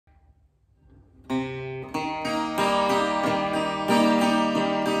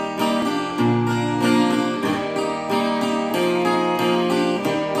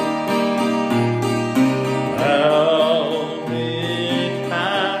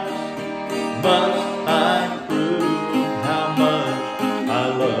must I prove how much I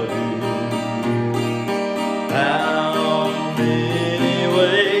love you? How many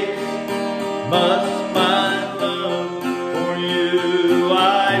ways must my love for you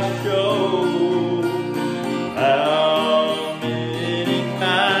I show? How many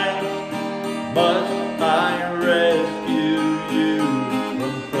times must I rescue you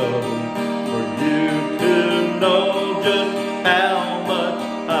from trouble for you to know just how much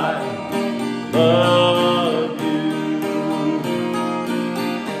I love you?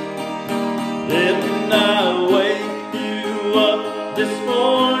 Didn't I wake you up this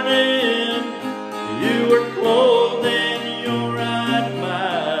morning? You were clothed in your right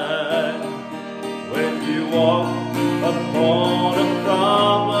mind. When you walked upon a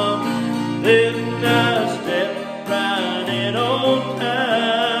problem, didn't I step right in on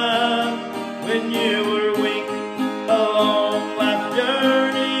time? When you were weak along life's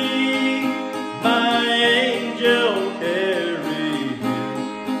journey, my angel carried you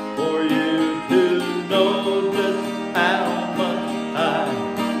for you to know just how much I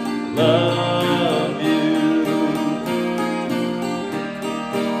love you.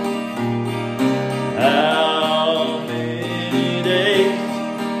 How many days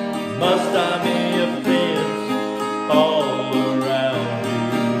must I be a fence all around you?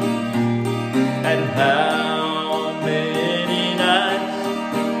 And how many nights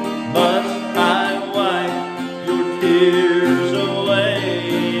must I wipe your tears away?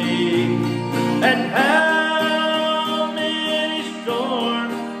 And how many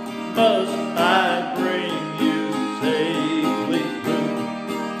storms must I bring you safely through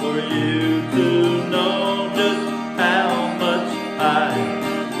for you to know just how much I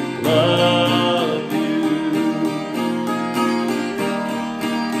love you?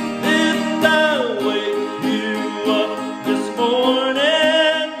 Didn't I wake you up this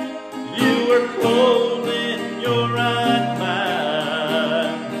morning? You were clothed in your right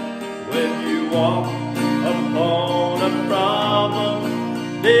mind. When you walked upon a problem,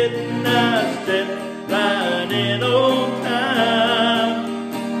 didn't I step right in on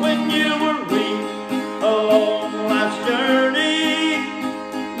time? When you were weak along life's journey,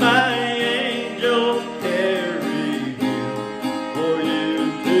 my angel carried you for you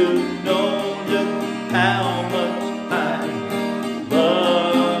to know just how much I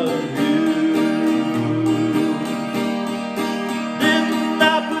love you. Didn't I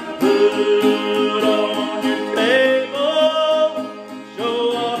put food on your table, show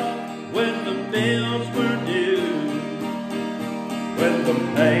up when the bills were due? When the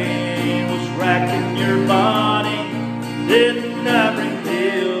pain was racking your body, didn't I bring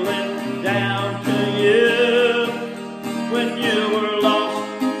healing down to you? When you were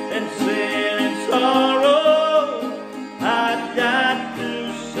lost in sin and sorrow, I died to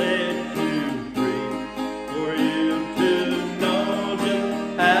set you free for you to know just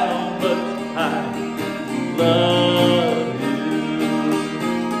how much I love you.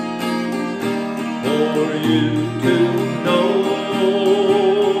 For you to know,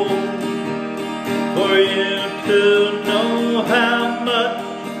 for you to know how much,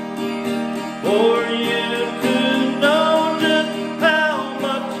 for you to know just how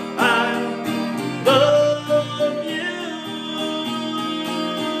much I love you.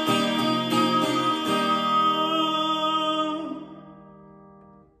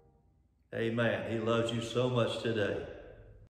 Amen. He loves you so much today.